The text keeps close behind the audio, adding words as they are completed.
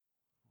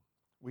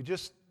We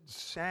just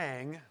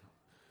sang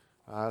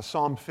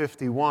Psalm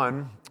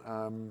 51.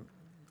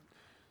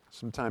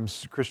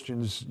 Sometimes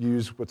Christians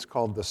use what's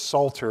called the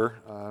Psalter,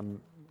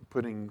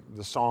 putting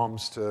the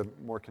Psalms to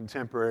more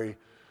contemporary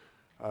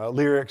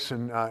lyrics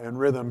and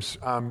rhythms.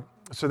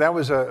 So that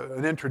was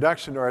an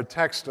introduction to our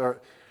text.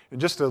 In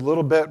just a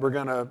little bit, we're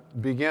going to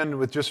begin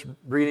with just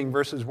reading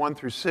verses 1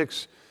 through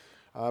 6.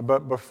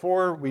 But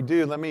before we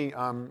do, let me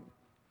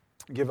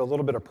give a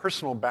little bit of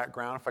personal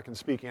background, if I can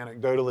speak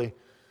anecdotally,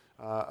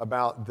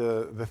 about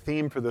the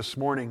theme for this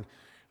morning.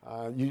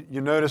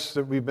 You notice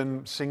that we've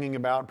been singing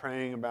about,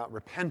 praying about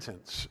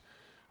repentance,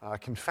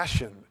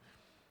 confession.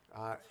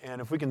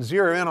 And if we can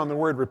zero in on the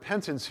word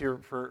repentance here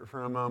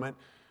for a moment,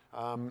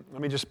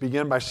 let me just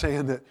begin by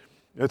saying that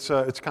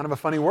it's kind of a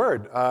funny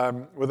word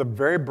with a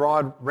very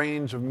broad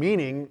range of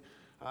meaning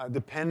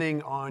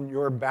depending on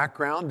your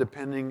background,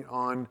 depending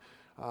on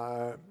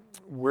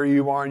where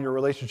you are in your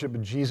relationship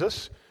with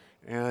Jesus.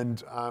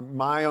 And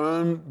my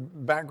own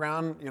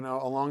background,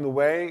 along the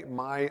way,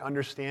 my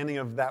understanding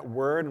of that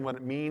word and what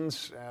it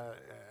means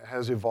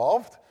has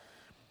evolved.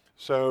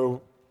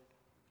 So,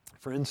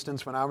 for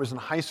instance, when I was in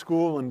high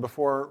school and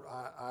before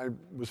I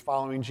was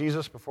following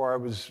Jesus, before I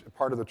was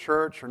part of the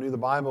church or knew the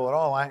Bible at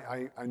all,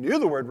 I knew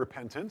the word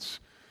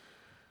repentance.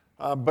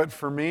 But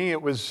for me, it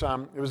was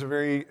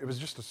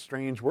just a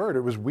strange word.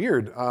 It was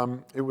weird. I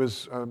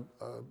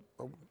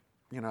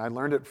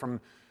learned it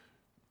from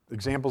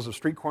examples of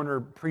street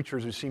corner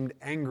preachers who seemed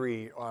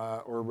angry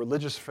or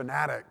religious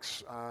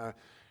fanatics.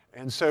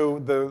 And so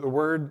the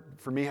word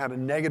for me had a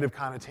negative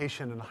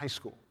connotation in high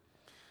school.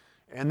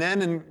 And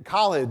then in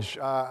college,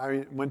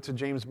 I went to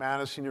James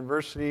Madison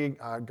University.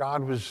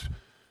 God was,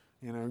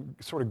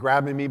 sort of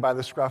grabbing me by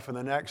the scruff of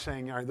the neck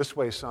saying, all right, this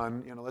way,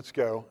 son, let's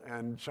go,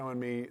 and showing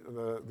me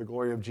the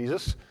glory of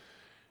Jesus.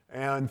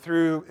 And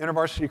through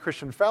InterVarsity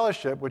Christian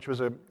Fellowship, which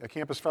was a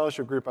campus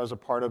fellowship group I was a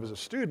part of as a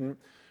student,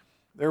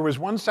 there was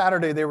one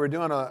Saturday they were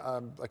doing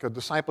a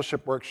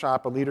discipleship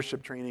workshop, a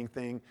leadership training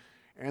thing,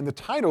 and the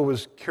title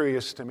was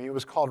curious to me. It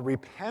was called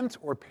Repent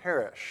or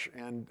Perish,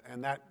 and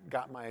that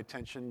got my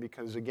attention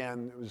because,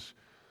 again,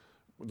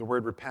 the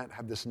word repent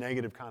had this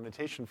negative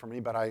connotation for me,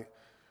 but I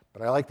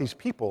like these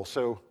people,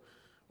 so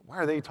why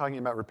are they talking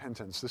about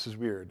repentance? This is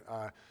weird.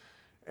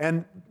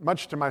 And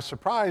much to my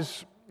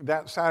surprise,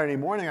 that Saturday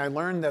morning I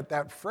learned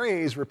that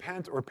phrase,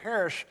 repent or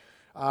perish,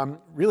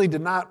 really did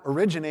not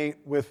originate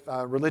with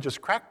religious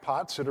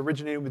crackpots. It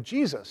originated with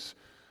Jesus.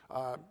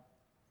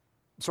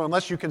 So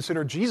unless you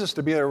consider Jesus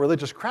to be a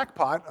religious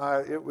crackpot,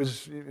 it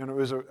was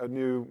a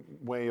new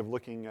way of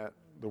looking at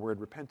the word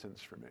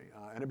repentance for me.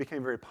 And it became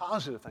a very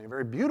positive thing, a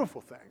very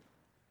beautiful thing,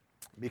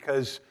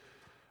 because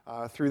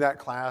through that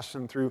class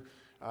and through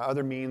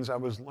other means, I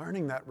was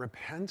learning that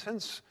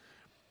repentance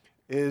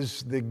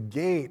is the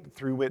gate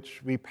through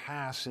which we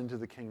pass into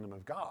the kingdom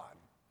of God.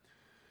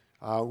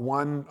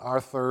 One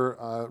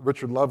author,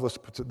 Richard Lovelace,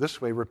 puts it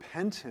this way: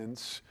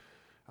 repentance,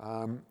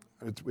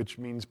 which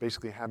means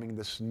basically having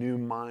this new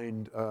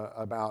mind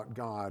about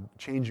God,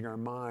 changing our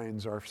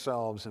minds,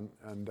 ourselves,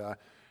 and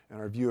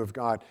our view of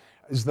God,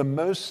 is the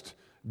most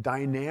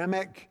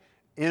dynamic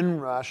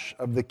inrush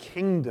of the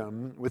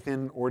kingdom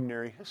within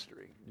ordinary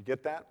history. You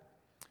get that?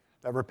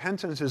 That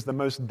repentance is the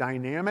most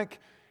dynamic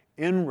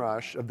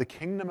inrush of the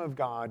kingdom of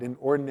God in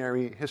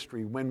ordinary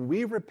history. When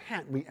we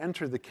repent, we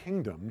enter the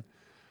kingdom.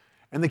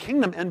 And the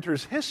kingdom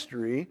enters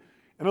history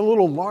in a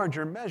little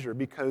larger measure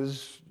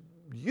because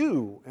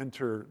you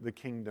enter the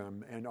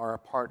kingdom and are a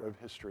part of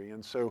history.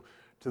 And so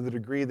to the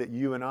degree that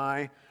you and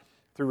I,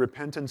 through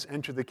repentance,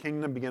 enter the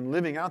kingdom, begin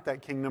living out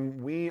that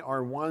kingdom, we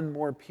are one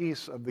more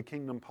piece of the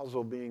kingdom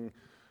puzzle being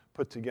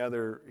put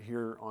together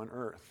here on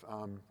earth.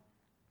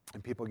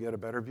 And people get a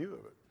better view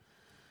of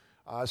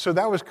it. So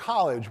that was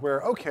college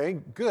where, okay,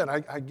 good,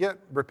 I get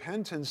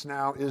repentance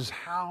now is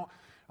how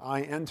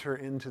I enter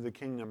into the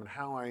kingdom and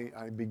how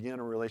I begin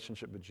a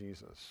relationship with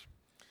Jesus.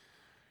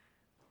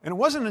 And it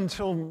wasn't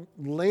until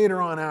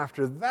later on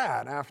after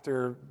that,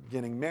 after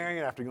getting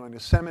married, after going to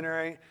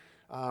seminary,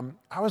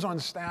 I was on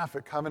staff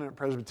at Covenant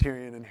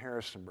Presbyterian in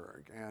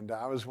Harrisonburg, and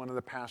I was one of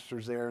the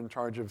pastors there in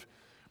charge of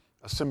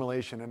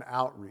assimilation and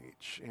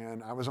outreach.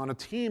 And I was on a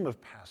team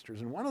of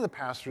pastors, and one of the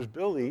pastors,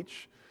 Bill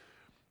Leach,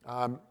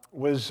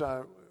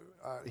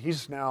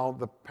 he's now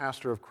the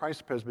pastor of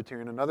Christ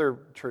Presbyterian, another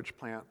church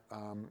plant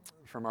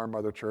from our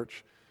mother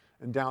church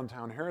in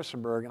downtown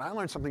Harrisonburg, and I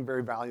learned something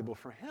very valuable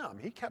from him.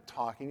 He kept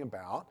talking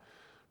about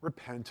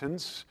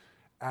repentance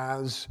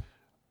as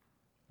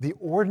the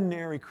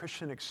ordinary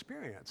Christian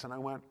experience, and I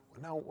went,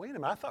 no, wait a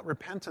minute, I thought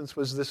repentance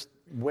was this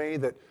way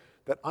that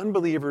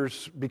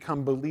unbelievers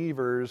become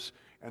believers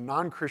and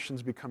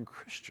non-Christians become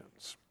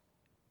Christians.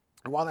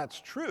 And while that's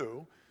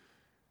true,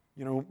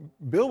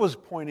 Bill was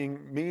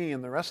pointing me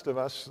and the rest of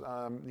us,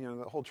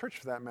 the whole church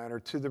for that matter,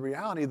 to the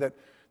reality that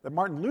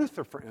Martin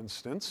Luther, for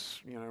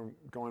instance,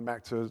 going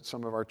back to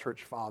some of our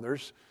church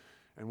fathers,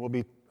 and we'll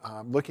be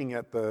looking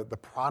at the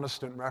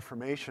Protestant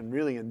Reformation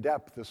really in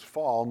depth this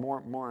fall,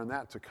 more on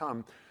that to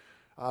come.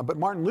 But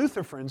Martin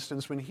Luther, for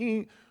instance, when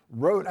he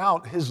wrote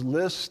out his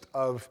list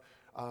of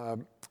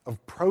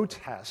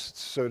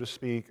protests, so to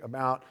speak,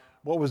 about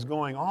what was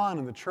going on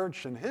in the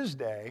church in his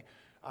day,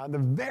 the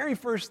very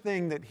first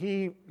thing that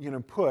he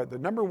put, the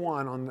number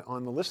one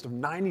on the list of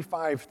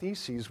 95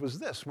 theses, was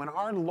this: when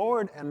our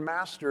Lord and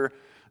Master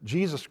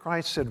Jesus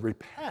Christ said,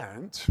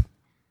 "Repent,"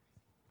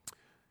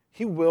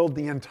 he willed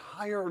the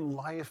entire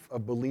life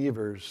of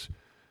believers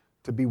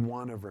to be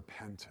one of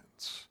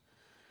repentance.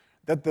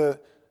 That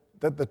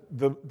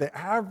the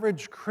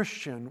average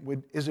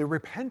Christian is a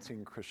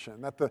repenting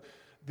Christian. That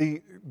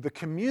the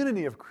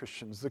community of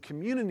Christians, the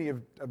community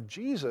of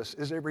Jesus,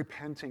 is a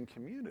repenting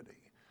community.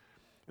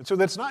 And so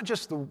that's not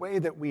just the way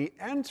that we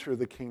enter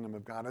the kingdom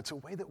of God, it's a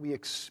way that we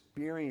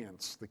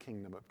experience the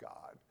kingdom of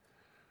God.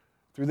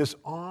 Through this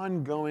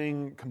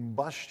ongoing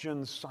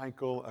combustion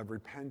cycle of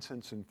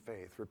repentance and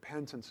faith,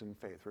 repentance and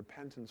faith,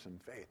 repentance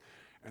and faith.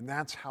 And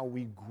that's how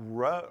we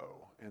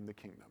grow in the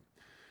kingdom.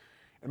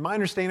 And my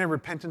understanding of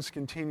repentance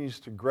continues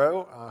to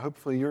grow.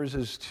 Hopefully yours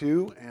is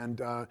too. And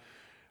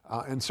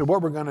so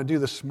what we're going to do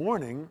this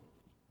morning,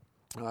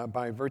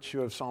 by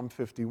virtue of Psalm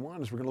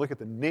 51, is we're going to look at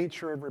the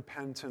nature of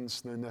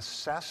repentance, the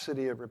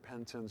necessity of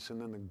repentance,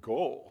 and then the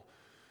goal,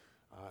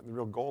 the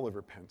real goal of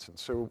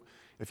repentance. So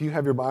if you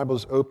have your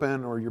Bibles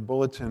open or your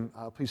bulletin,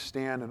 please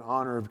stand in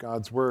honor of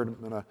God's word. I'm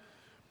going to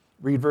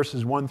read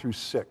verses 1 through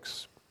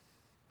 6.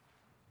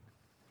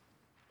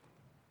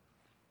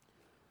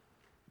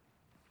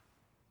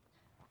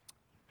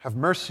 Have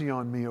mercy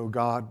on me, O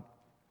God,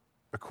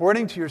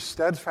 according to your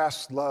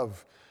steadfast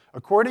love.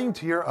 According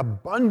to your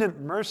abundant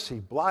mercy,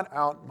 blot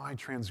out my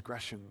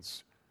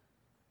transgressions.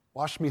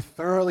 Wash me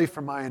thoroughly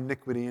from my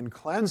iniquity and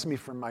cleanse me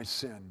from my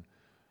sin.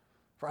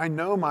 For I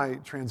know my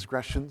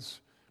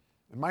transgressions,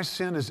 and my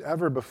sin is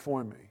ever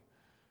before me.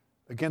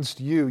 Against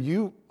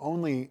you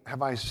only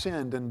have I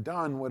sinned and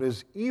done what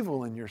is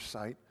evil in your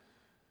sight,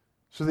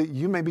 so that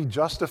you may be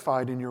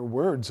justified in your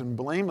words and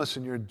blameless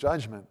in your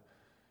judgment.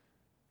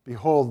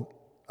 Behold,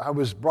 I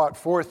was brought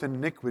forth in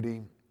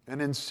iniquity,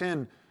 and in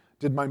sin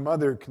did my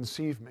mother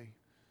conceive me.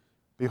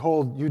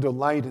 Behold, you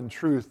delight in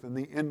truth and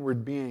the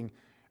inward being,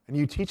 and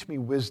you teach me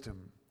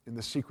wisdom in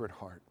the secret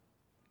heart.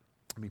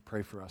 Let me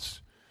pray for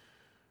us.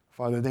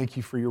 Father, thank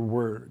you for your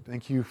word.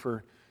 Thank you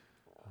for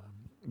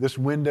this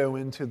window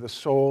into the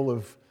soul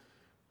of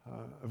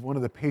one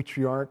of the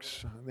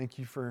patriarchs. Thank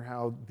you for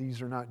how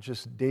these are not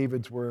just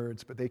David's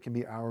words, but they can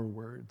be our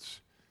words.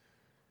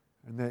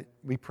 And that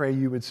we pray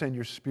you would send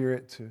your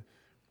Spirit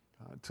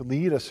to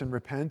lead us in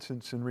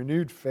repentance and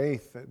renewed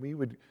faith, that we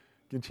would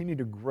continue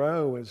to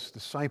grow as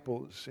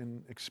disciples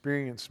and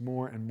experience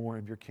more and more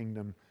of your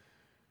kingdom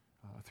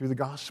through the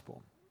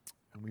gospel.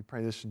 And we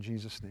pray this in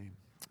Jesus' name.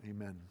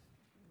 Amen.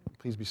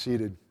 Please be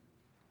seated.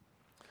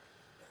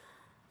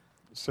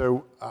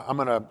 So I'm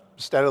going to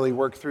steadily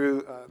work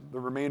through the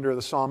remainder of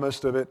the psalm,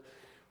 most of it.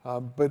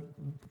 But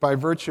by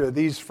virtue of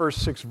these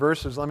first 6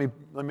 verses, let me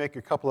make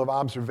a couple of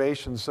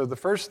observations. So the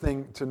first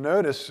thing to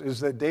notice is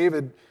that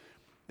David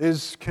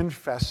is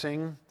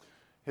confessing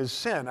his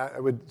sin.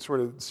 It would sort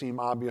of seem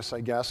obvious,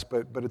 I guess,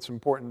 but it's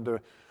important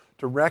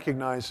to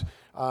recognize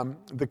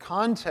the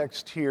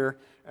context here.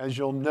 As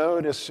you'll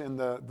notice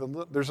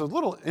there's a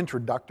little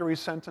introductory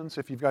sentence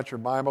if you've got your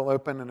Bible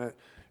open, and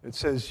it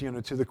says,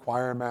 to the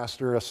choir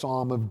master, a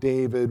psalm of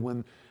David,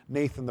 when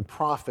Nathan the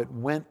prophet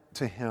went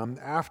to him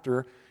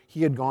after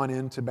he had gone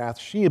into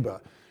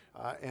Bathsheba.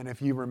 And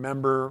if you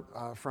remember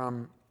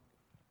from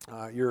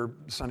your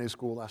Sunday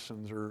school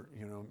lessons or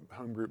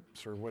home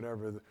groups or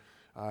whatever,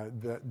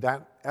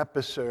 that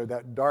episode,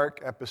 that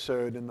dark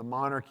episode in the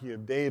monarchy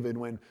of David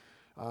when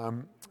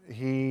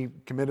he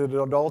committed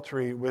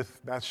adultery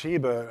with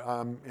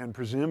Bathsheba and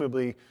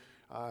presumably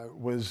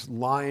was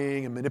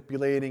lying and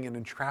manipulating and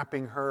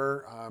entrapping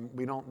her.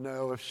 We don't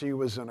know if she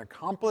was an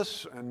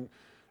accomplice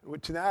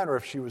to that or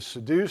if she was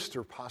seduced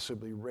or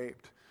possibly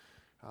raped.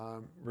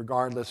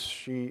 Regardless,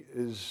 she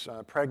is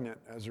pregnant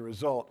as a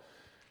result.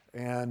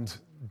 And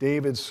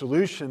David's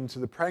solution to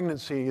the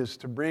pregnancy is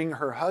to bring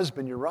her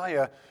husband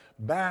Uriah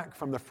back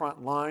from the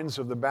front lines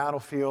of the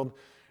battlefield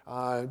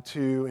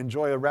to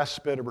enjoy a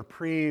respite, a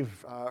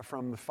reprieve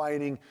from the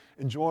fighting,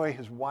 enjoy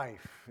his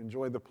wife,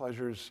 enjoy the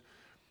pleasures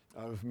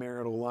of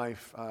marital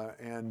life.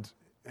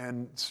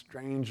 And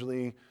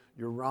strangely,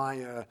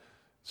 Uriah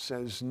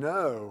says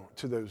no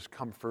to those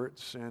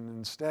comforts and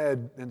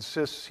instead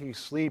insists he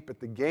sleep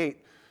at the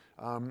gate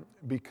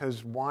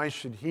because why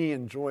should he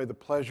enjoy the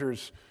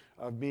pleasures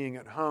of being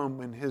at home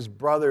when his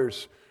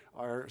brothers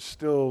are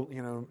still,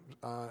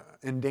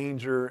 in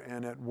danger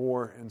and at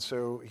war? And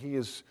so he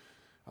is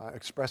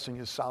expressing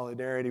his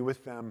solidarity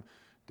with them.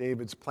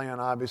 David's plan,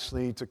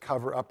 obviously, to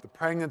cover up the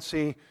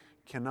pregnancy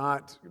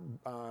cannot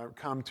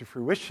come to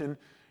fruition.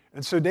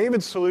 And so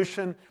David's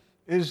solution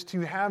is to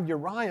have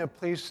Uriah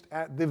placed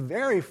at the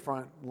very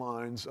front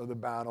lines of the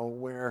battle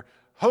where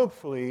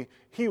hopefully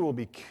he will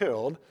be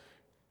killed.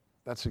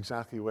 That's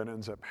exactly what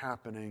ends up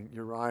happening.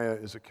 Uriah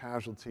is a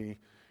casualty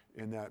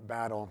in that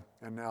battle,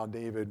 and now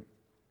David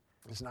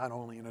is not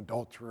only an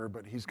adulterer,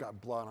 but he's got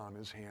blood on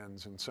his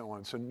hands and so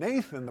on. So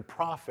Nathan the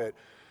prophet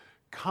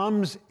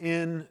comes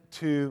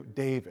into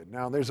David.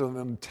 Now, there's an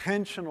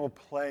intentional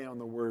play on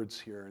the words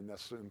here in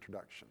this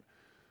introduction.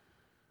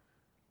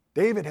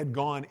 David had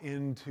gone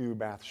into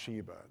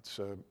Bathsheba. It's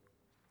a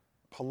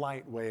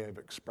polite way of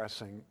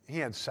expressing he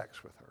had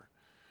sex with her.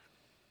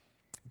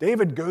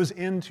 David goes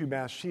into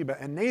Bathsheba,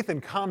 and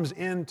Nathan comes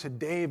into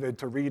David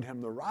to read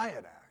him the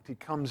riot act. He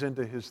comes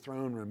into his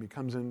throne room. He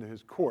comes into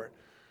his court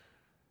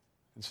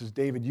and says,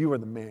 David, you are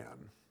the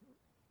man.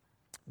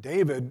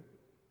 David,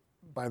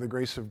 by the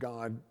grace of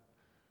God,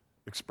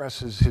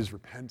 expresses his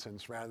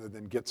repentance rather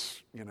than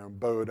gets,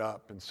 bowed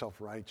up and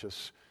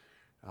self-righteous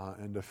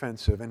and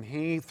defensive. And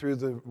he, through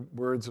the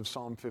words of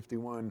Psalm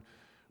 51,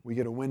 we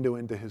get a window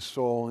into his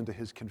soul, into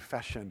his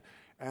confession.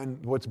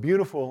 And what's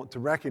beautiful to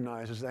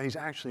recognize is that he's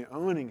actually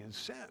owning his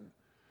sin.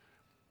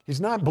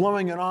 He's not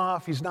blowing it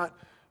off. He's not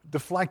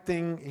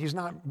deflecting. He's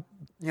not,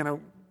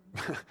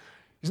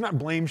 he's not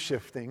blame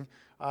shifting.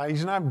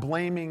 He's not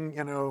blaming,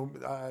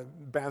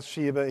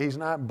 Bathsheba. He's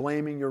not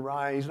blaming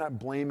Uriah. He's not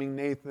blaming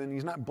Nathan.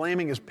 He's not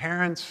blaming his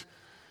parents,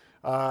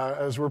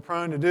 as we're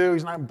prone to do.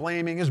 He's not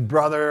blaming his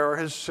brother or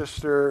his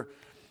sister.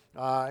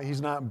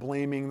 He's not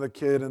blaming the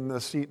kid in the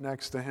seat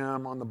next to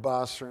him on the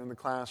bus or in the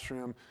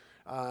classroom.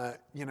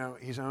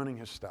 He's owning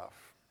his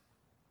stuff.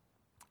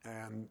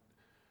 And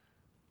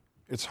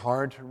it's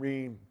hard to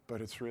read,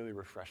 but it's really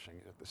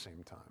refreshing at the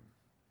same time.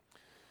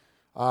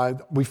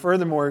 We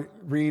furthermore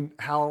read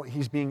how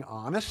he's being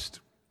honest.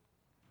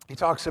 He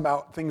talks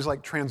about things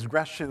like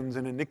transgressions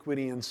and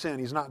iniquity and sin.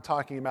 He's not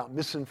talking about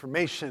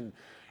misinformation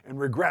and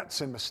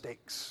regrets and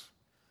mistakes.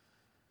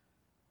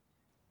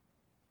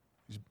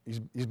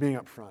 He's being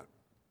upfront.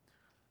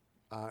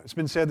 It's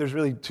been said there's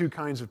really two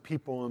kinds of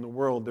people in the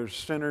world. There's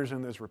sinners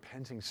and there's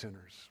repenting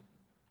sinners.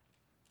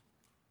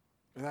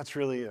 And that's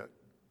really it.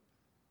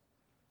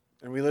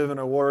 And we live in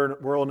a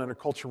world and a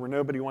culture where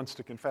nobody wants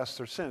to confess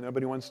their sin.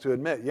 Nobody wants to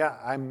admit, yeah,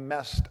 I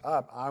messed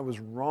up. I was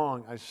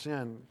wrong. I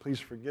sinned.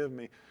 Please forgive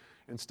me.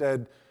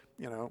 Instead,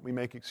 we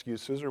make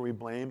excuses or we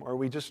blame or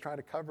we just try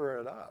to cover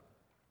it up.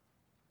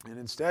 And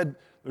instead,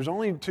 there's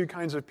only two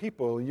kinds of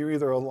people. You're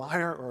either a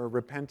liar or a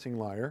repenting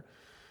liar.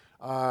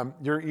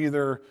 You're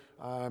either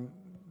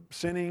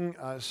sinning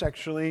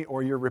sexually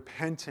or you're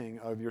repenting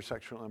of your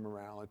sexual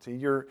immorality.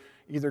 You're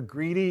either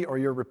greedy or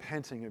you're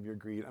repenting of your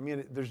greed. I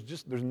mean,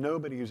 there's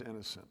nobody who's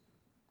innocent.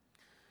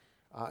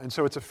 And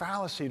so it's a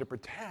fallacy to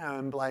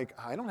pretend like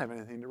I don't have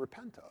anything to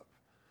repent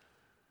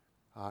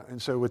of.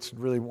 And so it's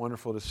really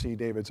wonderful to see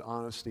David's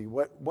honesty.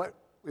 What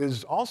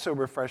is also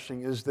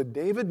refreshing is that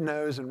David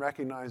knows and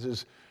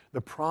recognizes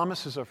the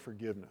promises of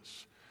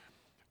forgiveness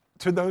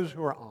to those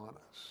who are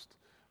honest.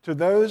 To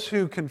those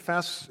who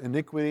confess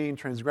iniquity and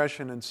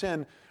transgression and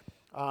sin,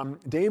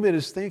 David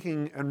is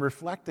thinking and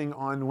reflecting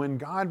on when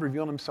God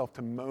revealed himself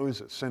to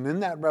Moses. And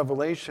in that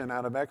revelation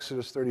out of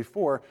Exodus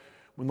 34,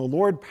 when the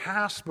Lord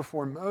passed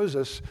before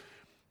Moses,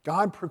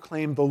 God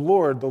proclaimed the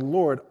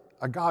Lord,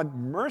 a God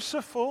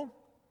merciful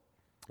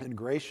and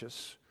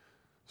gracious,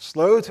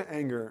 slow to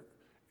anger,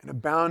 and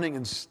abounding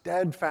in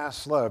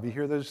steadfast love. You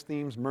hear those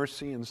themes,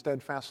 mercy and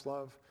steadfast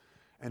love?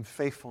 And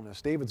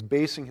faithfulness. David's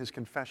basing his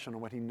confession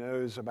on what he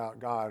knows about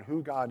God,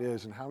 who God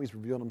is, and how he's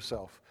revealed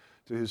himself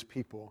to his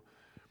people.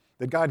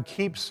 That God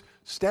keeps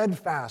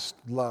steadfast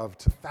love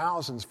to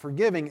thousands,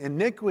 forgiving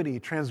iniquity,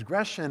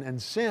 transgression,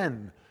 and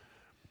sin,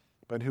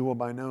 but who will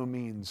by no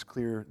means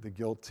clear the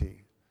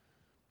guilty,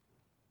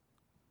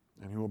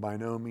 and who will by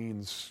no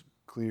means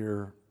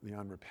clear the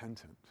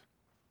unrepentant.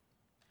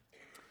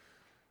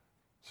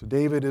 So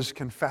David is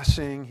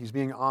confessing, he's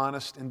being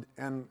honest,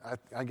 and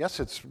I guess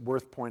it's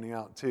worth pointing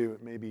out too,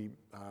 it may be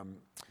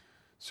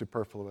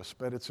superfluous,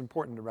 but it's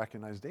important to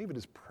recognize David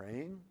is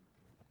praying.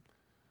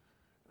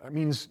 That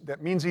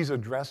means he's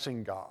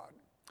addressing God.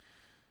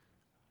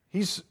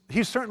 He's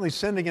certainly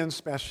sinned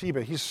against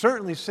Bathsheba. He's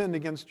certainly sinned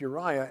against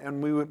Uriah,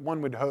 and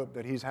one would hope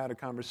that he's had a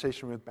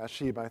conversation with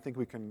Bathsheba. I think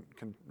we can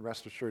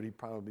rest assured he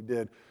probably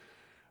did.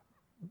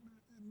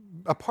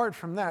 Apart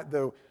from that,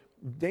 though,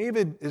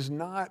 David is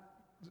not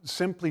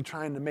simply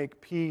trying to make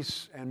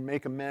peace and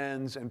make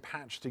amends and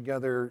patch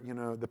together,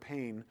 the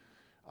pain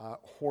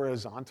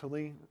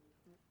horizontally.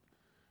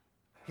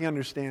 He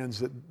understands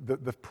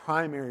that the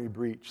primary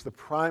breach, the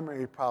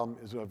primary problem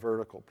is a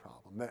vertical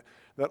problem.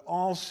 That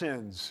all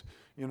sins,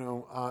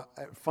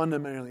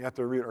 fundamentally at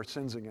their root are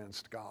sins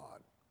against God.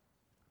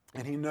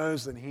 And he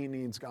knows that he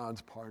needs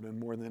God's pardon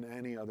more than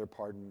any other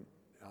pardon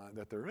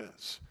that there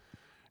is.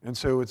 And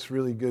so it's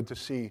really good to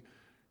see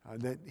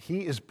that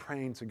he is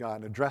praying to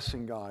God,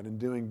 addressing God, and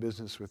doing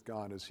business with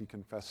God as he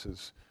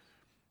confesses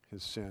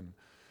his sin.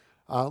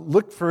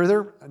 Look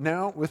further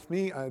now with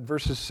me at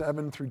verses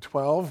 7 through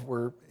 12,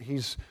 where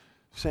he's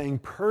saying,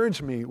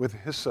 "Purge me with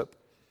hyssop,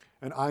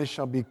 and I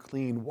shall be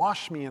clean.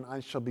 Wash me, and I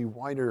shall be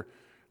whiter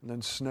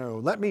than snow.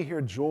 Let me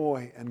hear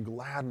joy and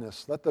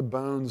gladness. Let the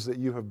bones that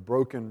you have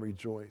broken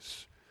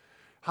rejoice.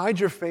 Hide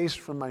your face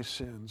from my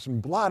sins,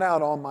 and blot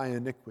out all my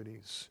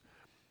iniquities.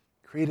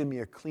 Create in me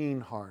a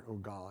clean heart, O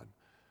God,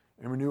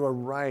 and renew a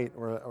right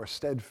or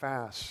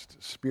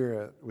steadfast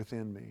spirit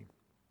within me.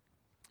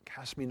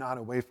 Cast me not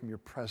away from your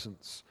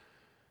presence,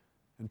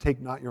 and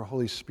take not your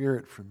Holy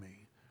Spirit from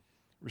me.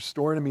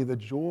 Restore to me the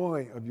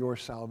joy of your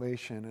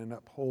salvation, and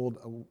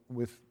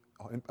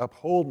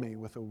uphold me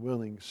with a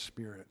willing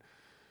spirit.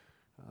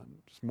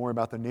 It's more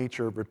about the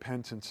nature of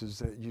repentance, is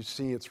that you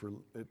see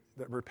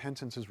that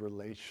repentance is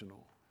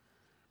relational.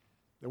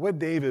 That what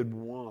David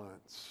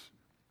wants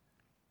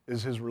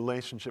is his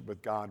relationship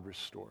with God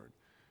restored.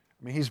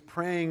 I mean, he's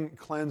praying,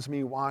 cleanse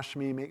me, wash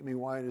me, make me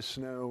white as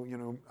snow,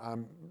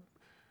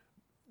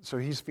 so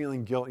he's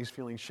feeling guilt, he's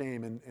feeling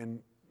shame, and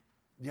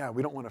yeah,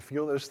 we don't want to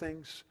feel those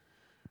things,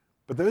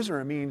 but those are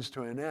a means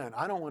to an end.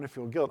 I don't want to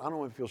feel guilt, I don't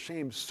want to feel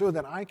shame, so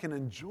that I can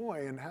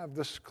enjoy and have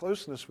this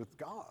closeness with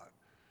God.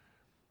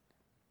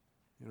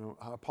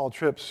 Paul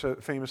Tripp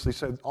famously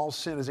said, all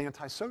sin is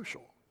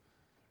antisocial,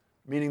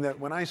 meaning that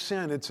when I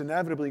sin, it's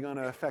inevitably going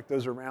to affect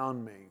those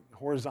around me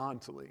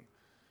horizontally.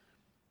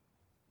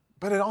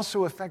 But it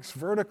also affects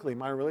vertically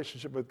my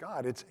relationship with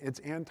God. It's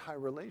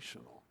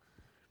anti-relational.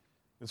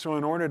 And so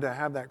in order to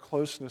have that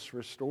closeness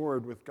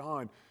restored with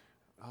God,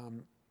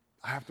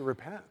 I have to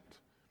repent.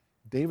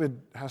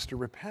 David has to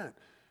repent.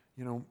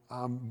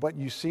 But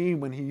you see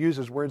when he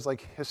uses words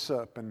like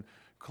hyssop and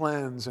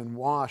cleanse and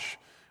wash,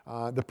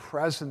 the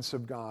presence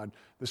of God,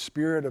 the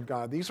Spirit of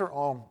God, these are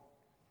all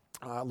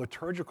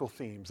liturgical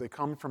themes. They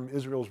come from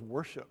Israel's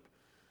worship.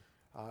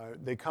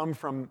 They come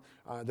from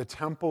the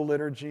temple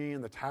liturgy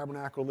and the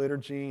tabernacle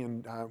liturgy,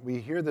 and we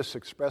hear this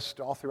expressed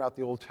all throughout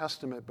the Old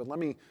Testament. But let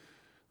me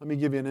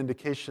give you an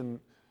indication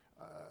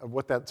of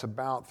what that's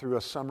about through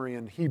a summary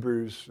in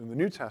Hebrews in the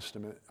New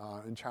Testament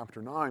in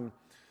chapter 9.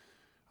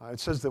 It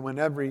says that when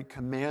every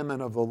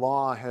commandment of the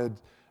law had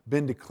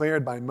been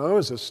declared by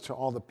Moses to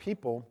all the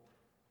people,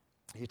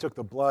 he took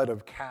the blood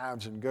of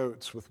calves and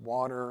goats with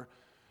water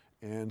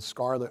and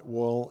scarlet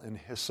wool and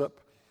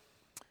hyssop,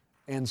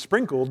 and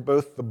sprinkled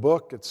both the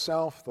book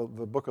itself, the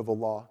book of the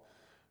law,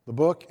 the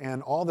book,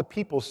 and all the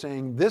people,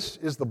 saying, "This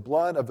is the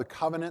blood of the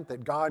covenant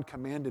that God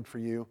commanded for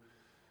you."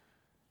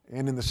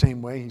 And in the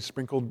same way, he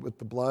sprinkled with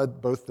the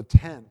blood both the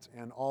tent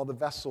and all the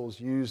vessels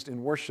used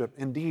in worship.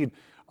 Indeed,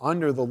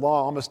 under the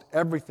law, almost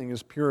everything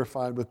is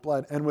purified with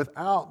blood, and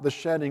without the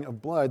shedding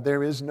of blood,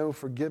 there is no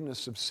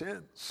forgiveness of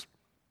sins.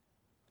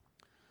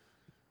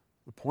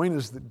 The point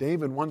is that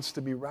David wants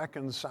to be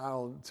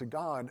reconciled to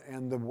God,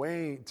 and the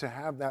way to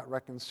have that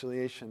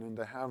reconciliation and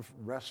to have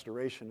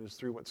restoration is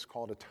through what's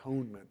called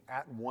atonement,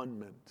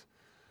 at-one-ment.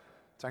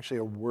 It's actually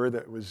a word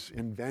that was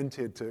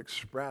invented to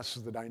express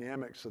the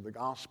dynamics of the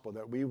gospel,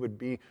 that we would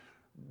be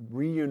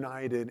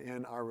reunited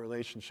in our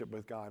relationship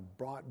with God,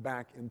 brought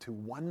back into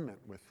one-ment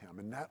with Him.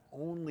 And that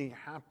only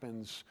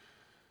happens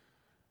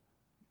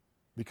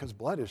because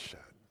blood is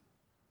shed.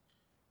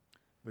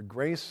 The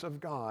grace of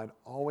God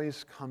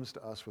always comes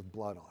to us with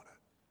blood on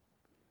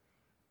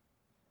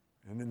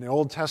it. And in the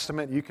Old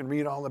Testament, you can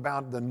read all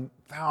about the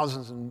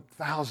thousands and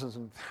thousands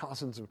and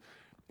thousands of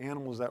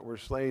animals that were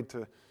slain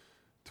to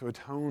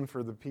atone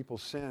for the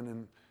people's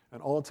sin.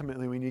 And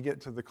ultimately, when you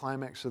get to the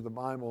climax of the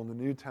Bible in the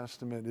New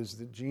Testament, is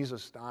that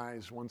Jesus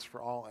dies once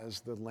for all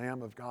as the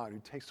Lamb of God who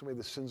takes away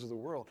the sins of the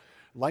world.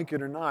 Like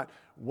it or not,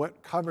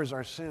 what covers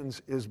our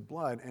sins is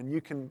blood. And you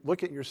can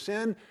look at your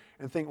sin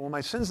and think, well,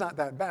 my sin's not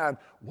that bad.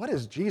 What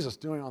is Jesus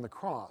doing on the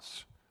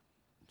cross?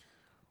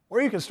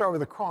 Or you can start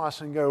with the cross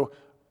and go,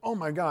 oh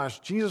my gosh,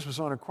 Jesus was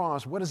on a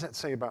cross. What does that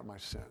say about my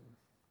sin?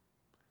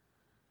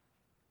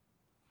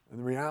 And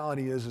the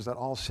reality is that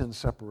all sin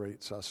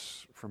separates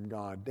us from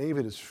God.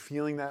 David is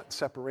feeling that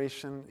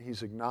separation.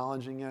 He's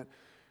acknowledging it.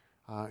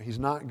 He's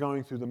not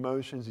going through the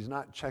motions. He's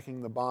not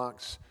checking the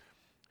box.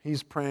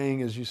 He's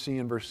praying, as you see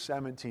in verse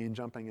 17,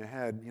 jumping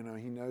ahead. He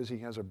knows he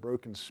has a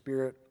broken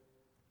spirit,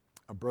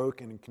 a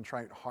broken and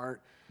contrite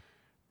heart,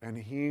 and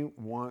he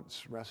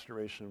wants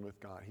restoration with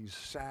God. He's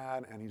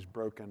sad and he's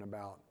broken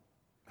about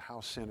how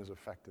sin has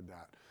affected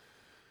that.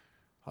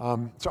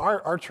 So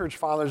our church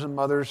fathers and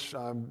mothers,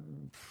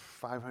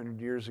 400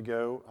 years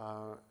ago,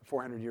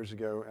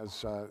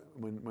 as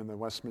when the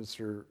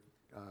Westminster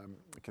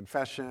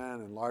Confession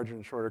and larger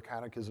and shorter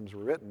catechisms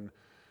were written,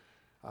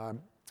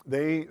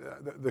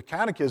 the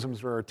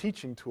catechisms were a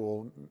teaching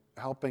tool,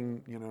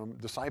 helping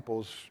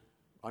disciples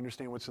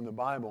understand what's in the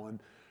Bible.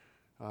 And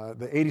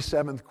the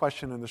 87th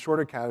question in the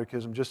shorter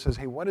catechism just says,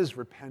 "Hey, what is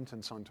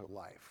repentance unto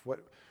life?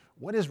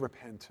 What is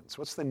repentance?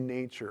 What's the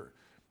nature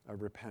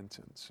of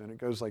repentance?" And it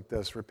goes like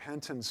this: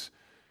 repentance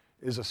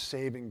is a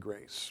saving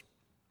grace,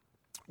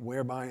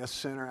 whereby a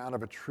sinner, out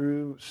of a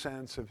true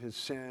sense of his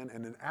sin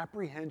and an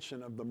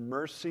apprehension of the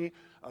mercy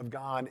of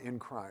God in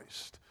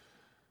Christ,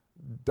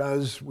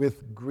 does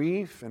with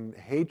grief and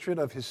hatred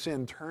of his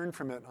sin turn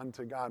from it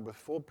unto God with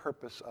full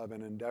purpose of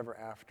an endeavor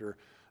after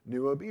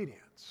new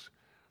obedience.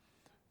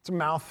 It's a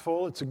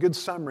mouthful, it's a good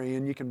summary,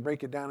 and you can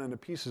break it down into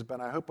pieces,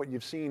 but I hope what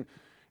you've seen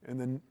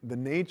in the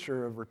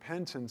nature of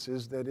repentance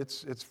is that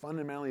it's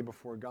fundamentally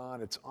before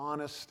God, it's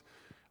honest,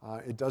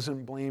 it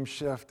doesn't blame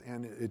shift,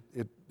 and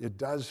it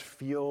does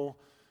feel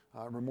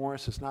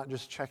remorse. It's not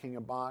just checking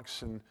a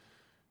box. And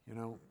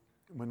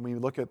when we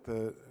look at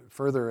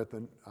further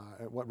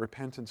at what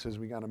repentance is,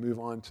 we got to move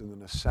on to the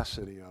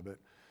necessity of it.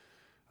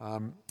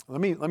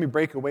 Let me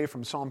break away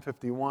from Psalm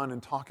 51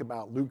 and talk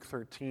about Luke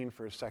 13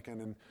 for a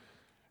second. And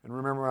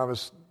remember, I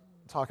was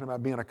talking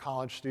about being a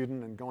college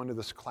student and going to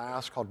this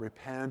class called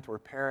Repent or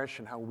Perish,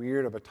 and how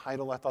weird of a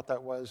title I thought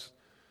that was,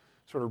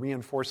 sort of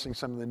reinforcing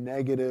some of the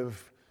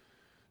negative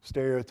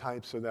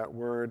stereotypes of that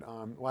word.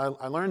 Well,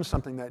 I learned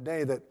something that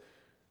day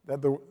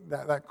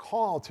that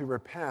call to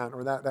repent,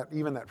 or that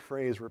even that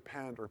phrase,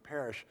 repent or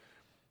perish,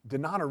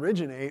 did not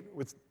originate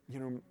with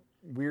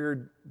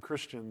weird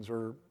Christians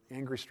or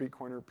angry street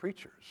corner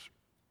preachers.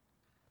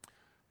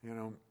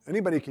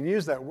 Anybody can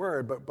use that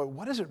word, but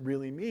what does it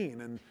really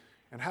mean?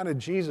 And how did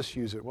Jesus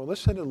use it? Well,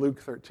 listen to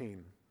Luke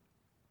 13.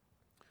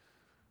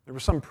 There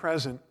was some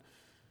present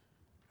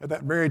at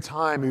that very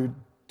time who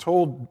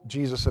told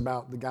Jesus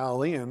about the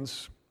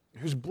Galileans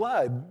whose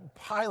blood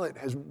Pilate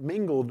has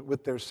mingled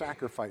with their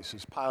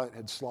sacrifices. Pilate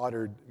had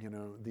slaughtered,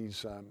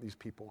 these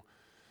people.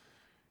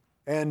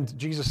 And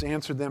Jesus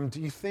answered them,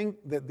 "Do you think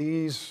that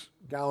these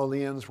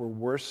Galileans were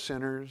worse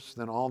sinners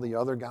than all the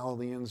other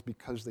Galileans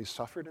because they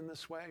suffered in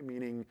this way?"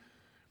 Meaning,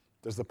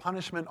 does the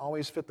punishment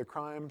always fit the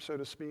crime, so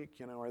to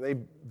speak? Are they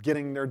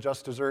getting their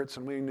just desserts,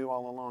 and we knew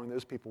all along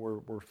those people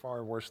were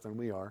far worse than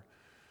we are?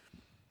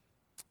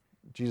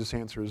 Jesus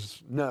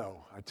answers,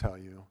 "No, I tell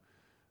you.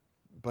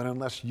 But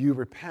unless you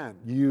repent,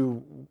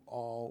 you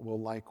all will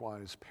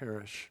likewise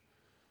perish."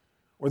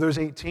 Or those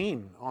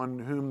 18 on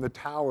whom the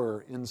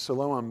tower in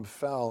Siloam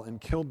fell and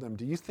killed them,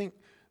 do you think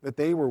that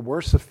they were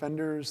worse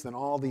offenders than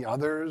all the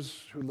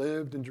others who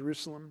lived in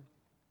Jerusalem?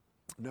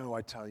 No,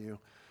 I tell you.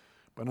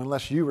 But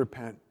unless you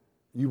repent,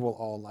 you will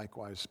all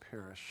likewise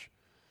perish.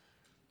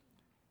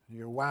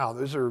 You go, wow,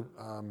 those are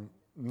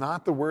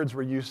not the words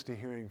we're used to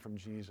hearing from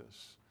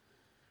Jesus.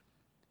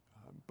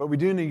 But we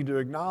do need to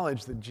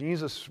acknowledge that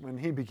Jesus, when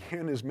he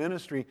began his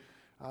ministry,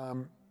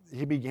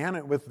 he began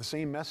it with the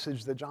same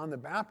message that John the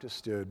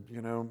Baptist did.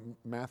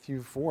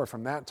 Matthew 4,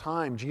 from that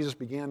time, Jesus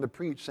began to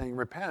preach, saying,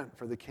 "Repent,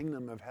 for the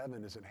kingdom of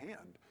heaven is at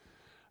hand."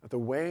 That the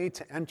way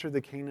to enter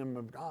the kingdom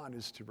of God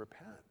is to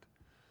repent.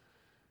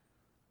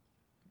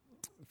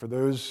 For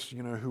those,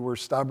 who were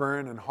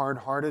stubborn and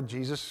hard-hearted,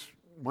 Jesus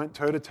went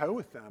toe-to-toe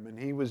with them, and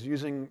he was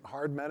using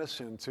hard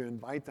medicine to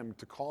invite them,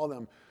 to call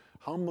them,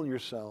 humble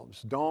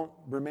yourselves. Don't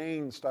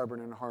remain stubborn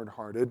and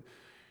hard-hearted.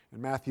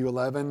 In Matthew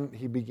 11,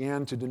 he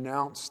began to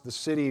denounce the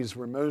cities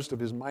where most of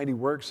his mighty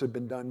works had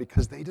been done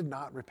because they did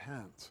not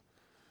repent.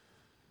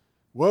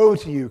 "Woe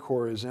to you,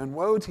 Chorazin!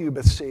 Woe to you,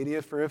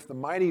 Bethsaida! For if the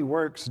mighty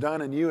works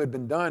done in you had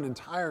been done in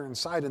Tyre and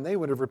Sidon, they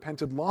would have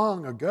repented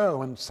long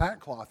ago in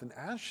sackcloth and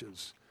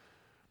ashes.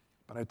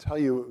 But I tell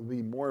you, it would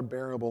be more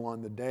bearable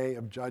on the day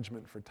of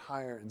judgment for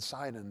Tyre and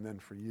Sidon than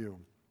for you."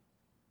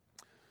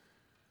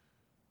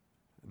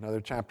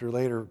 Another chapter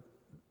later,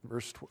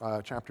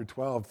 chapter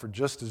 12, "For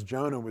just as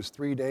Jonah was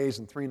 3 days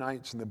and 3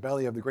 nights in the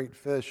belly of the great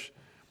fish,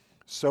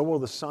 so will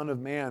the Son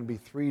of Man be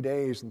 3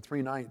 days and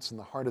 3 nights in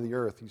the heart of the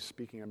earth." He's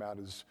speaking about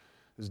his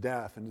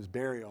death and his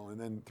burial, and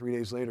then 3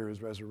 days later,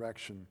 his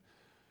resurrection.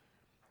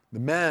 "The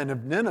men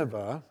of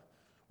Nineveh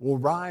will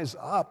rise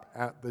up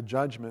at the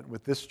judgment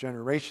with this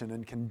generation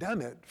and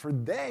condemn it, for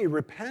they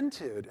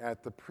repented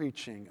at the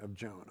preaching of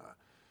Jonah.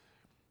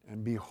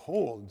 And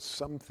behold,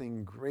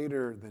 something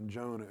greater than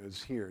Jonah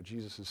is here."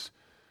 Jesus is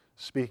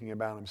speaking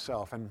about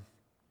himself. And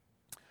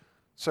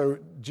so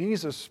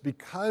Jesus,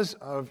 because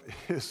of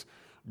his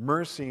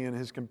mercy and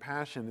his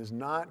compassion, is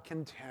not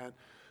content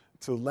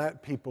to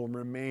let people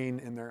remain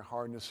in their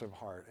hardness of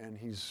heart. And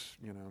he's,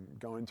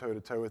 going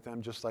toe-to-toe with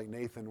them, just like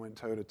Nathan went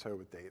toe-to-toe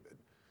with David.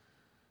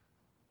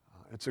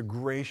 It's a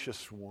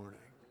gracious warning.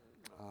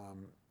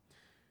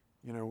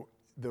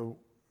 The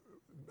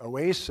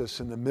oasis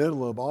in the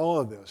middle of all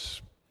of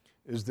this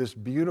is this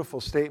beautiful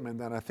statement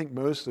that I think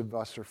most of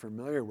us are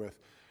familiar with.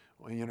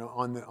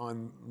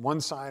 On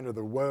one side are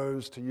the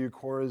woes to you,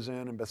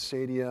 Chorazin and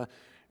Bethsaida,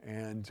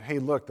 and hey,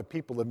 look, the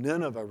people of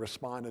Nineveh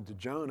responded to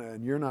Jonah,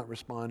 and you're not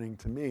responding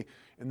to me.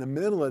 In the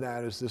middle of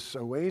that is this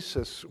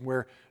oasis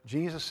where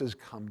Jesus says,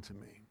 "Come to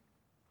me.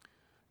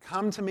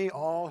 Come to me,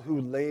 all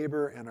who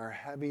labor and are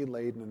heavy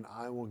laden, and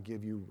I will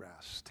give you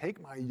rest.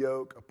 Take my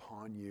yoke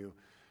upon you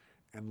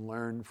and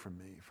learn from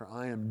me, for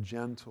I am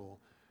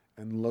gentle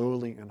and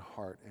lowly in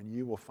heart, and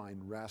you will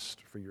find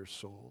rest for your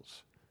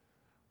souls.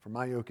 For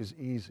my yoke is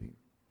easy,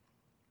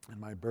 and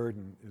my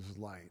burden is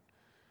light."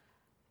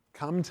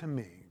 Come to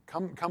me.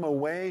 Come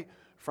away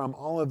from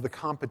all of the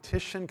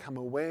competition. Come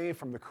away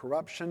from the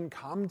corruption.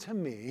 Come to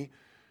me.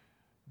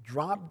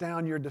 Drop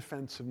down your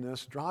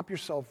defensiveness. Drop your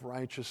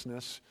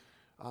self-righteousness.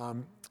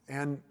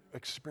 And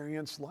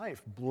experience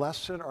life.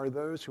 Blessed are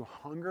those who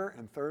hunger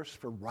and thirst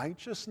for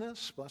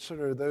righteousness. Blessed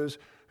are those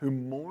who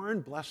mourn.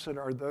 Blessed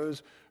are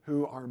those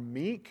who are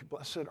meek.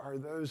 Blessed are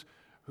those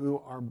who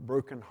are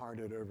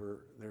brokenhearted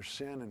over their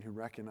sin and who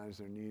recognize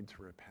their need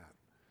to repent.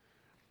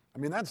 I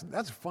mean,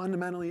 that's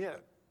fundamentally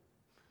it.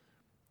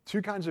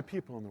 Two kinds of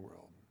people in the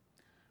world.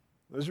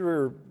 Those who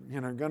are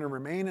going to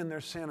remain in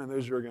their sin and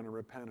those who are going to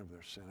repent of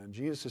their sin. And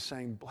Jesus is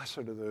saying, blessed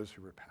are those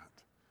who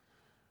repent.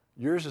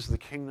 Yours is the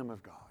kingdom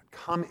of God.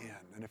 Come in.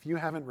 And if you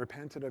haven't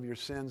repented of your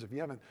sins, if you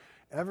haven't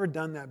ever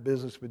done that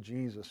business with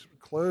Jesus,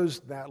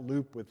 closed that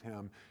loop with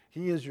him,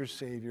 he is your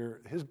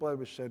Savior. His blood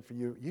was shed for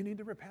you. You need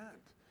to repent.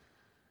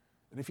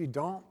 And if you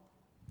don't,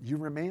 you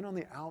remain on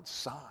the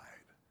outside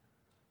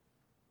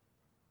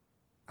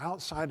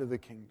of the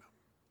kingdom.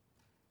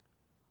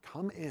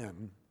 Come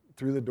in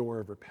through the door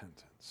of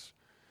repentance.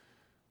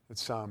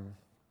 It's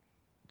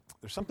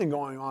there's something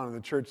going on in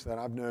the church that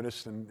I've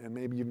noticed, and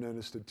maybe you've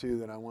noticed it too,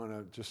 that I want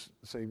to just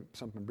say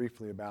something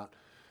briefly about.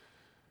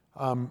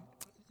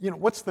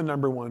 What's the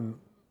number one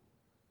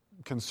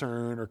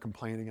concern or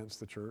complaint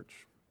against the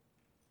church?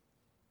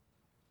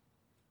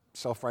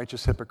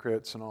 Self-righteous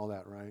hypocrites and all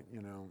that, right?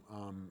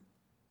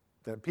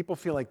 That people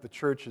feel like the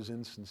church is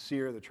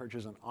insincere, the church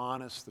isn't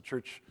honest, the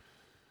church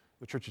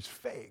is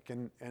fake.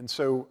 And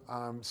so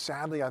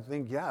sadly, I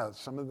think,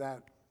 some of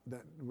that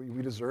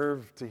we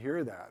deserve to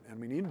hear that, and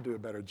we need to do a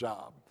better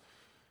job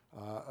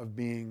of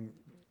being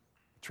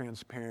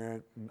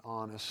transparent and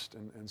honest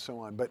and so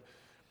on. But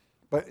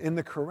in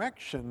the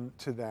correction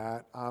to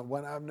that,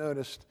 what I've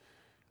noticed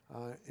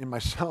in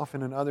myself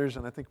and in others,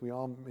 and I think we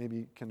all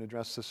maybe can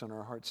address this in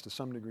our hearts to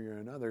some degree or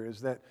another,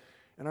 is that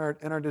in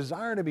our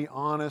desire to be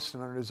honest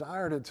and our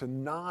desire to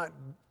not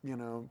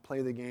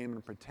play the game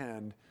and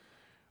pretend,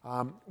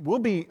 we'll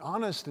be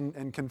honest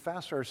and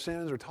confess our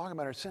sins or talk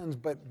about our sins,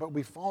 but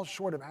we fall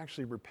short of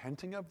actually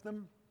repenting of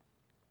them.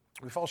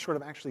 We fall short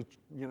of actually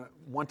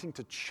wanting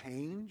to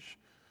change.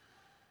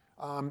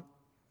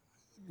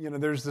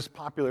 There's this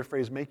popular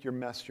phrase, make your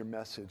mess your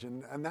message,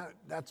 and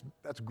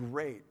that's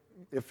great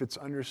if it's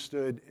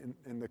understood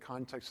in the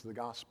context of the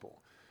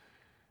gospel.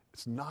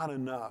 It's not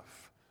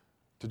enough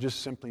to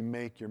just simply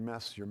make your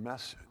mess your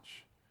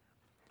message.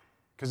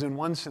 Because in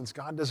one sense,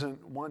 God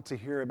doesn't want to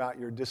hear about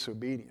your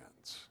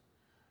disobedience.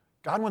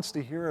 God wants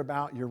to hear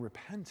about your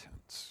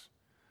repentance.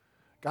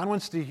 God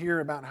wants to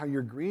hear about how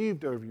you're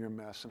grieved over your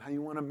mess and how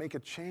you want to make a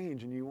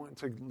change and you want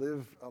to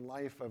live a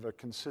life of a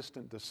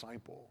consistent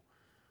disciple.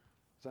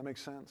 Does that make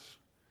sense?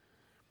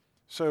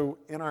 So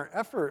in our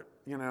effort,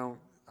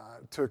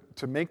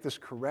 to make this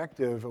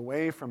corrective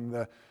away from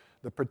the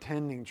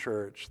pretending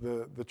church,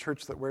 the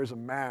church that wears a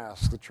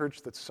mask, the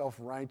church that's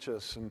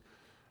self-righteous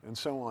and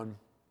so on,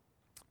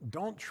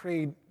 don't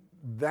trade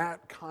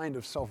that kind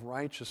of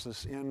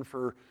self-righteousness in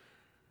for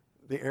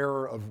the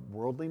error of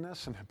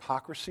worldliness and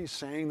hypocrisy,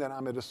 saying that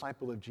I'm a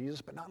disciple of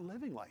Jesus, but not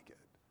living like it.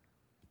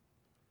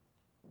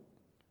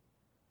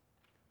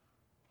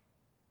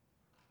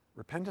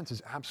 Repentance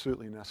is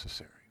absolutely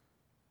necessary.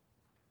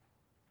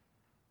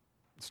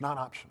 It's not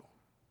optional.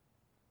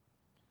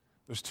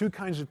 There's two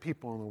kinds of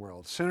people in the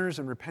world, sinners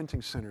and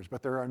repenting sinners,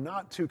 but there are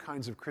not two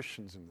kinds of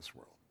Christians in this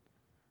world.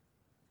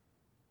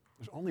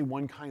 There's only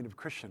one kind of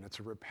Christian. It's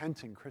a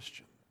repenting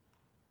Christian.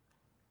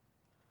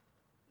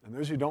 And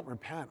those who don't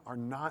repent are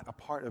not a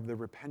part of the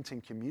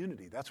repenting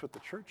community. That's what the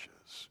church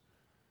is.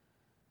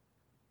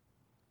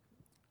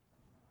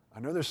 I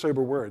know they're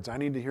sober words. I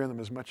need to hear them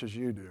as much as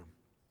you do.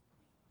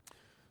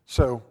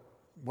 So,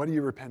 what are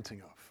you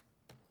repenting of?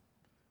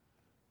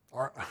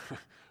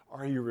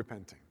 Are you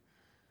repenting?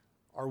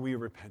 Are we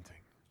repenting?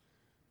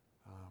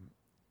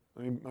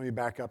 Let me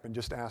back up and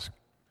just ask,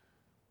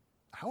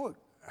 how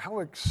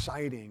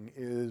exciting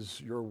is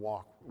your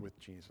walk with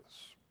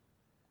Jesus?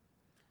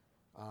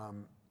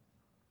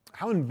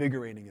 How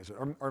invigorating is it?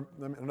 Or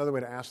another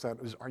way to ask that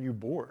is, are you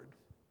bored?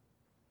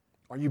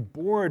 Are you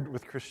bored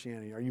with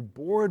Christianity? Are you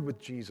bored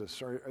with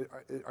Jesus?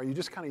 Are you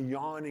just kind of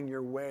yawning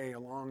your way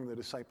along the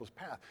disciples'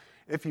 path?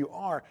 If you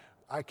are,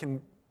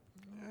 I'm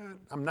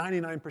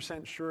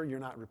 99% sure you're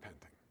not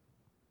repenting.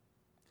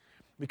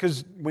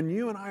 Because when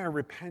you and I are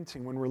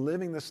repenting, when we're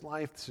living this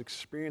life, this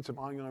experience of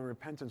ongoing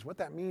repentance, what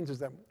that means is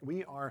that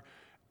we are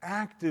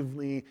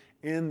actively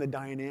in the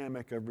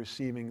dynamic of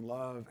receiving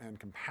love and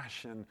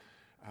compassion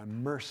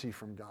and mercy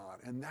from God.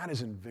 And that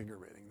is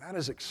invigorating. That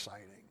is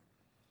exciting.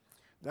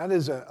 That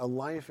is a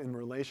life in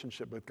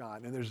relationship with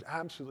God. And there's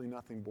absolutely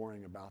nothing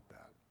boring about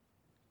that.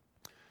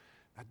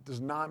 That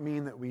does not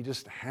mean that we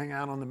just hang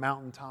out on the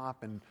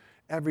mountaintop and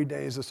every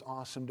day is this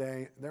awesome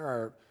day. There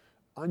are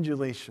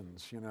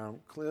undulations,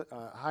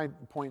 high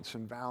points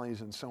and valleys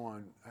and so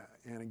on.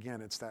 And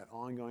again, it's that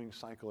ongoing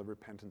cycle of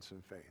repentance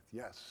and faith.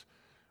 Yes,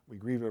 we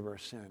grieve over our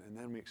sin, and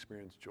then we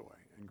experience joy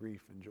and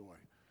grief and joy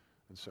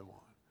and so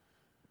on.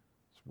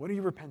 So what are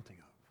you repenting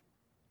of?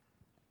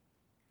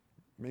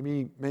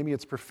 Maybe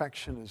it's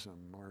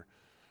perfectionism or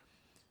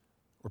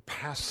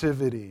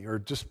passivity or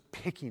just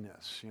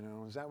pickiness.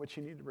 Is that what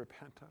you need to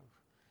repent of?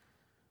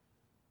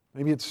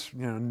 Maybe it's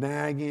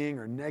nagging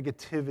or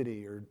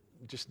negativity or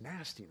just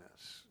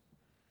nastiness.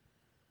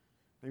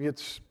 Maybe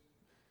it's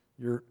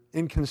your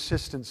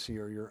inconsistency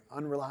or your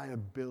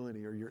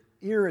unreliability or your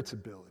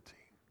irritability.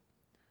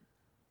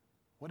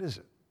 What is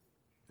it?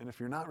 And if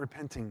you're not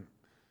repenting,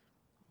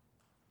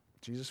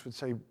 Jesus would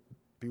say,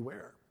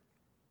 beware.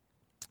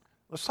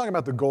 Let's talk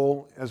about the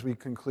goal as we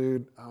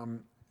conclude.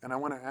 And I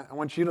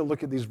want you to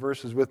look at these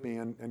verses with me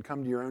and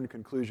come to your own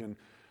conclusion.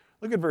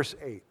 Look at verse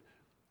 8.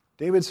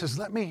 David says,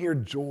 let me hear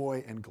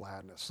joy and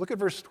gladness. Look at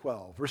verse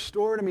 12.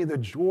 Restore to me the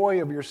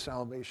joy of your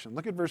salvation.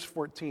 Look at verse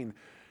 14.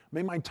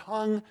 May my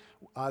tongue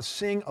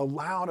sing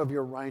aloud of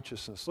your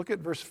righteousness. Look at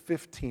verse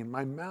 15.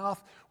 My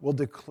mouth will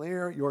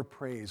declare your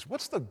praise.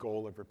 What's the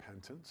goal of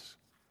repentance?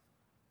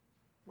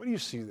 What do you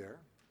see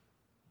there?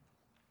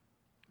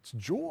 It's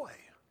joy.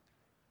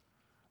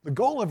 The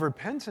goal of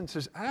repentance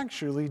is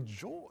actually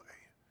joy,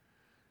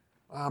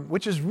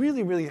 which is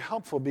really, really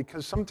helpful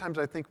because sometimes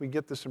I think we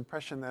get this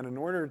impression that in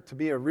order to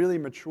be a really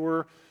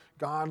mature,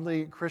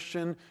 godly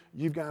Christian,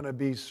 you've got to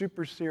be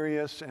super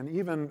serious and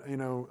even,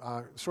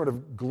 sort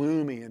of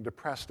gloomy and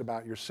depressed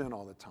about your sin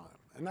all the time.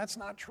 And that's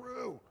not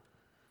true.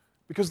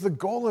 Because the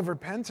goal of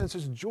repentance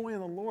is joy in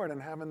the Lord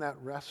and having that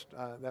rest,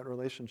 that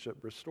relationship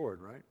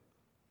restored, right?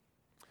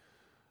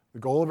 The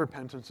goal of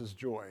repentance is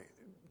joy.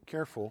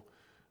 Careful.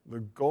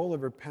 The goal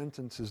of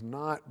repentance is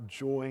not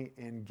joy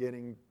in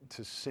getting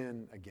to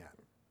sin again.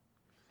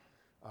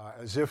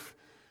 As if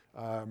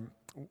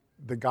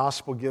the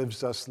gospel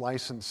gives us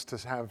license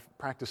to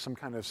practice some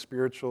kind of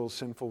spiritual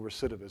sinful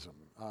recidivism.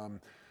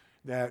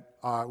 That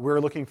we're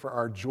looking for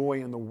our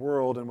joy in the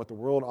world and what the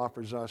world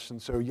offers us.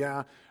 And so,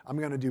 I'm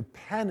going to do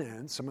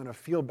penance. I'm going to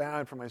feel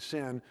bad for my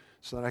sin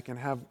so that I can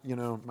have,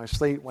 my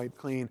slate wiped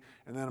clean,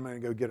 and then I'm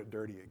going to go get it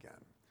dirty again.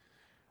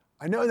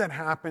 I know that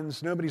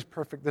happens. Nobody's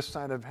perfect this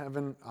side of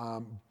heaven,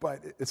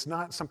 but it's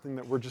not something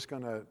that we're just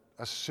going to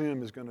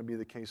assume is going to be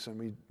the case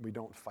and we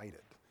don't fight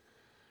it.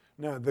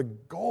 No, the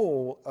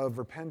goal of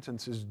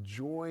repentance is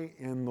joy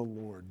in the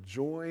Lord,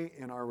 joy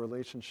in our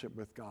relationship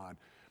with God.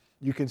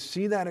 You can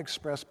see that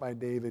expressed by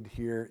David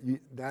here.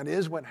 That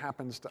is what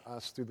happens to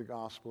us through the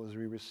gospel as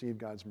we receive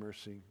God's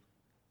mercy.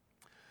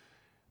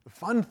 The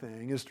fun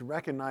thing is to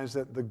recognize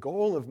that the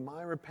goal of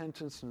my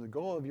repentance and the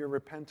goal of your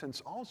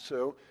repentance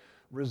also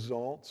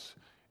results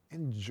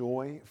in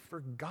joy for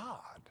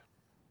God.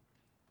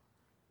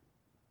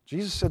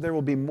 Jesus said there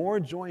will be more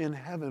joy in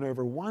heaven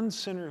over one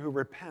sinner who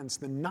repents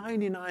than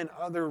 99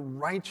 other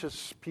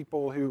righteous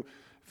people who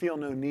feel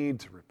no need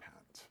to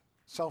repent.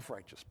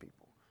 Self-righteous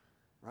people,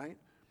 right?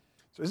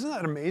 So isn't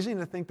that amazing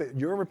to think that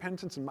your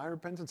repentance and my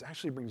repentance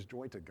actually brings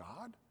joy to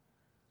God?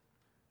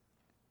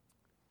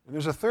 And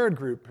there's a third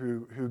group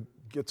who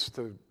gets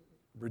to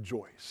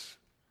rejoice.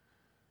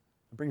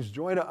 It brings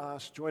joy to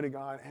us, joy to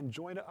God, and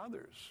joy to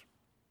others.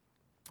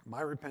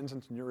 My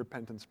repentance and your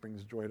repentance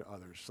brings joy to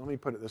others. So let me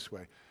put it this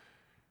way.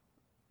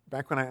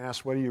 Back when I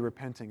asked, what are you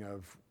repenting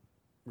of?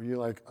 Were you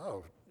like,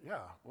 oh, yeah,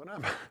 what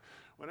am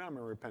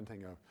I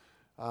repenting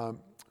of?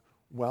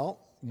 Well,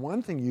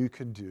 one thing you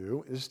could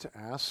do is to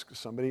ask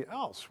somebody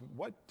else,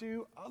 what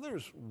do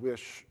others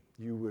wish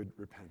you would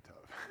repent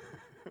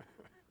of?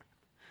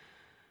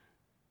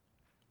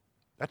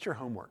 That's your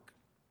homework.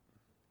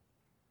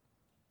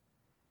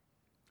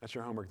 That's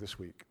your homework this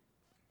week.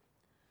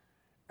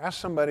 Ask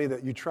somebody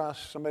that you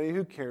trust, somebody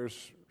who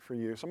cares for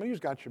you, somebody who's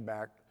got your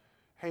back,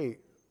 hey,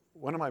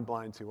 what am I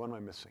blind to? What am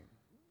I missing?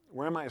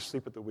 Where am I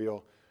asleep at the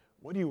wheel?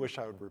 What do you wish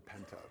I would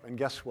repent of? And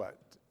guess what?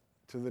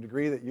 To the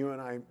degree that you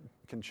and I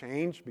can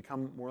change,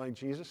 become more like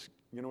Jesus,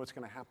 you know what's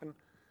going to happen?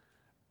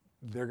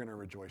 They're going to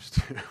rejoice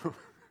too.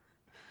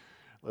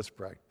 Let's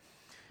pray.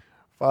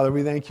 Father,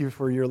 we thank you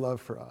for your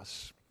love for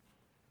us.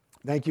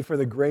 Thank you for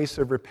the grace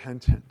of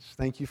repentance.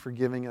 Thank you for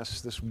giving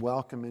us this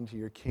welcome into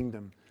your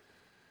kingdom.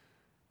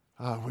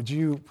 Would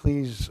you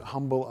please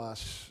humble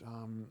us,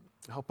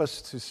 help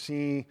us to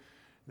see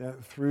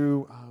that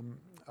through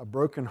a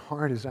broken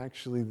heart is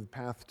actually the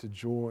path to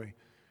joy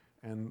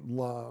and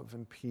love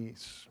and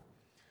peace.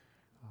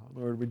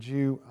 Lord, would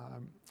you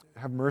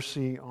have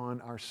mercy on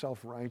our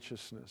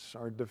self-righteousness,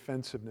 our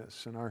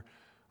defensiveness, and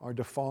our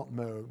default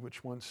mode,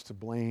 which wants to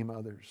blame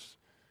others.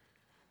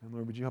 And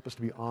Lord, would you help us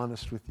to be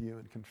honest with you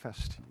and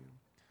confess to you.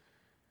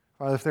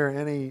 Father, if there are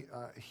any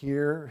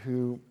here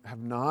who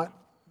have not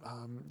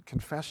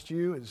confessed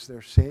you as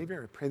their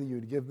Savior, I pray that you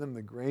would give them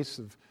the grace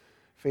of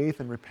faith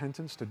and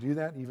repentance to do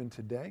that even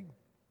today.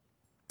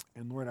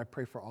 And Lord, I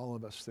pray for all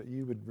of us that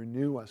you would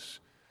renew us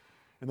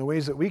in the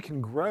ways that we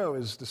can grow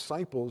as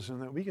disciples and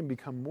that we can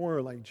become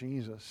more like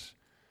Jesus.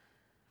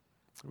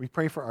 We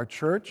pray for our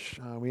church.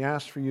 We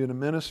ask for you to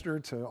minister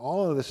to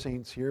all of the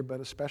saints here,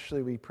 but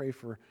especially we pray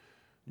for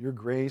your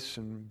grace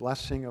and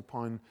blessing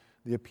upon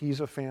the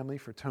Apiza family,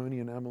 for Tony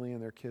and Emily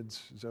and their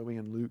kids, Zoe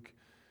and Luke.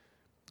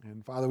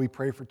 And Father, we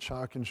pray for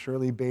Chuck and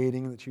Shirley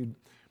Bading, that you'd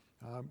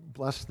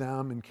bless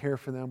them and care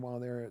for them while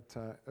they're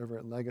over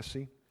at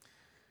Legacy.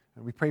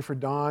 And we pray for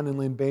Don and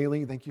Lynn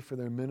Bailey. Thank you for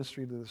their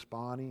ministry to this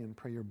body, and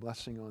pray your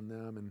blessing on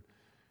them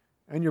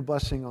and your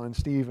blessing on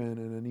Stephen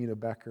and Anita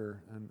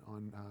Becker and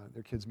on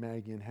their kids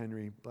Maggie and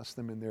Henry. Bless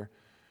them in their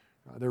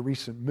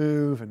recent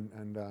move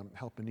and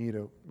help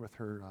Anita with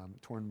her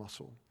torn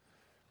muscle.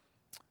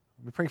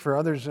 We pray for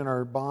others in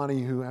our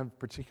body who have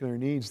particular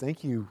needs.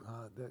 Thank you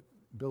that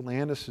Bill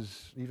Landis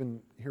is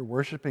even here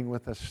worshiping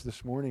with us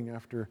this morning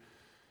after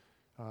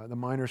the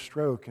minor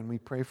stroke, and we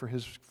pray for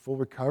his full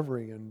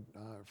recovery and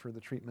for the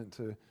treatment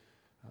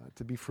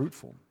to be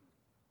fruitful.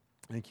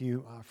 Thank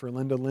you for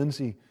Linda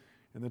Lindsay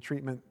and the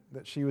treatment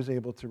that she was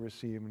able to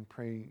receive, and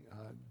pray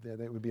that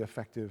it would be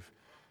effective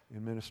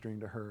in ministering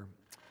to her.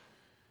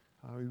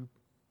 We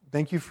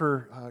thank you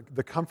for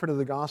the comfort of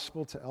the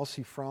gospel to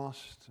Elsie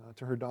Frost,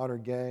 to her daughter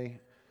Gay,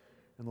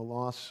 and the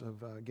loss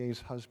of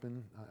Gay's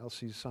husband,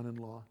 Elsie's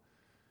son-in-law.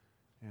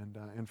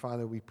 And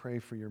Father, we pray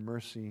for your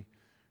mercy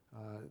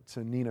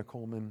to Nina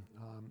Coleman,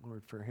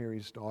 Lord, for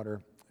Harry's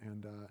daughter,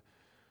 and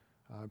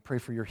pray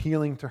for your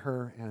healing to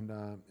her, and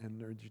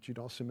that you'd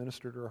also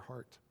minister to her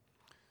heart.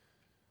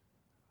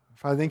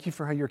 Father, thank you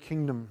for how your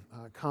kingdom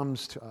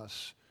comes to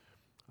us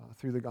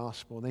through the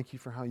gospel. Thank you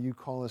for how you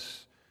call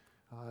us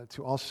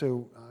to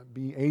also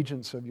be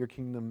agents of your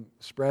kingdom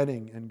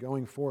spreading and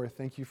going forth.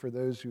 Thank you for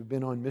those who've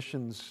been on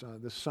missions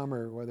this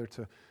summer, whether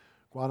to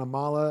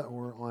Guatemala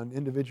or on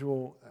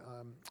individual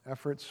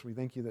efforts. We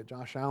thank you that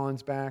Josh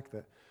Allen's back,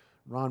 that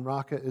Ron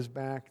Rocca is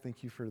back.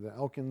 Thank you for the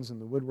Elkins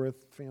and the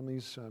Woodworth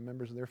families,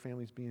 members of their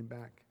families being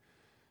back.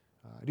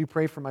 I do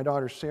pray for my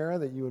daughter Sarah,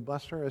 that you would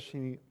bless her as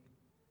she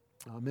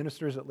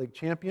ministers at Lake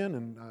Champion,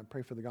 and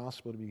pray for the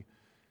gospel to be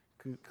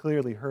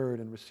clearly heard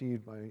and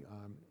received by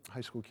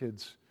high school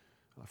kids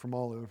from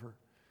all over.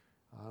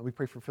 We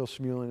pray for Phil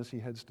Smulin as he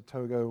heads to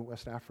Togo,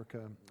 West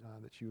Africa,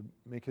 that you would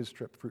make his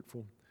trip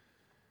fruitful.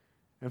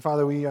 And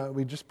Father,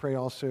 we just pray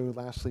also,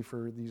 lastly,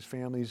 for these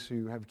families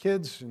who have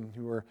kids and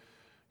who are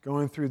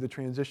going through the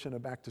transition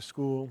of back to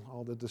school,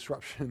 all the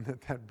disruption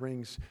that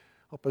brings.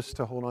 Help us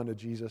to hold on to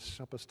Jesus.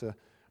 Help us to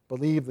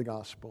believe the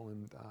gospel,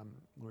 and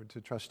Lord, to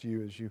trust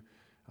you as you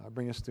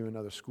bring us through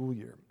another school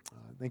year.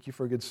 Thank you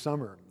for a good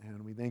summer,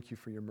 and we thank you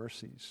for your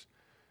mercies.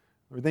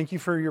 Lord, thank you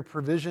for your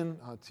provision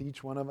to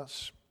each one of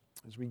us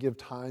as we give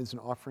tithes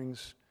and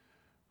offerings.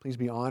 Please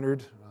be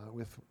honored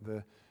with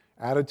the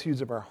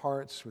attitudes of our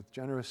hearts, with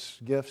generous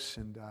gifts,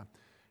 and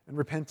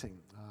repenting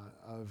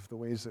of the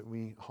ways that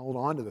we hold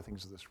on to the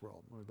things of this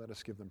world. Lord, let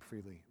us give them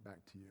freely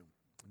back to you.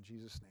 In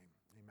Jesus' name.